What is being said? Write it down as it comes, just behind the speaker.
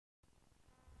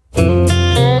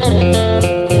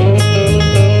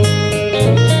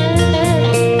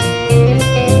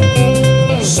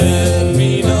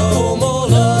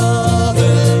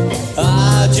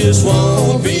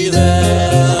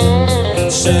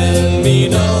Send me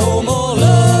no more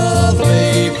love,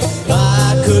 babe.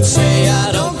 I could say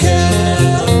I don't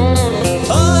care.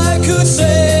 I could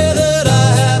say that I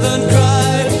haven't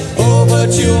cried. Oh, but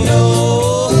you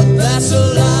know that's a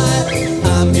lie.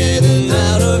 I'm getting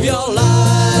out of your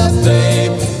life,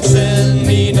 babe. Send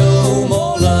me no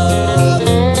more love.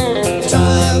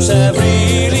 Times have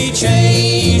really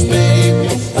changed, babe.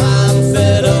 I'm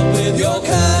fed up with your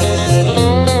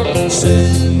kind.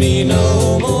 Send me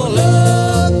no more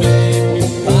love, babe.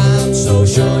 I'm so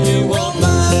sure you won't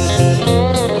mind.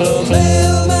 The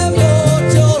mailman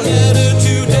brought your letter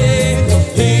today.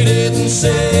 He didn't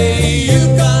say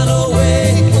you've gone away.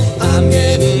 I'm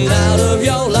getting out of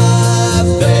your life,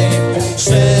 babe.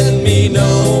 Send me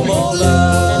no more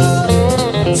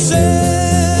love.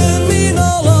 Send me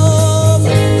no love.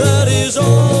 That is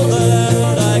all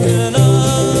that I can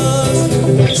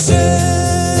ask.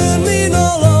 Send me no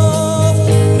love.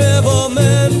 Never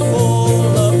meant for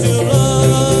love to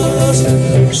last.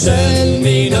 Send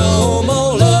me no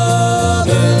more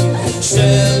loving.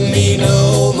 Send me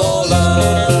no more love.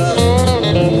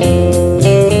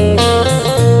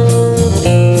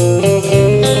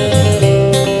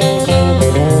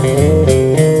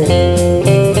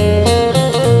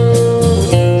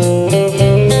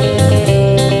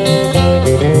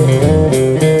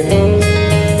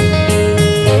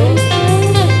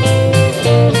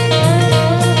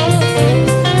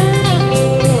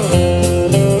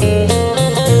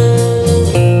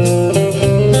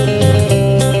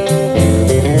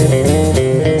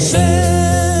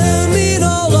 Send me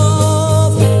no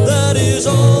love, that is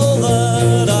all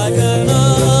that I can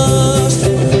ask.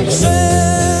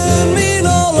 Send me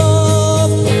no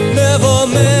love, never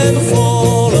meant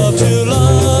for love to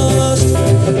last.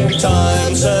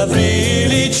 Times have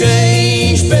really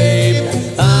changed, babe.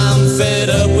 I'm fed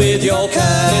up with your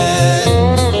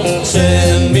kind.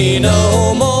 Send me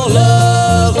no more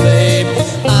love, babe.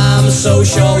 I'm so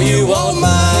sure you won't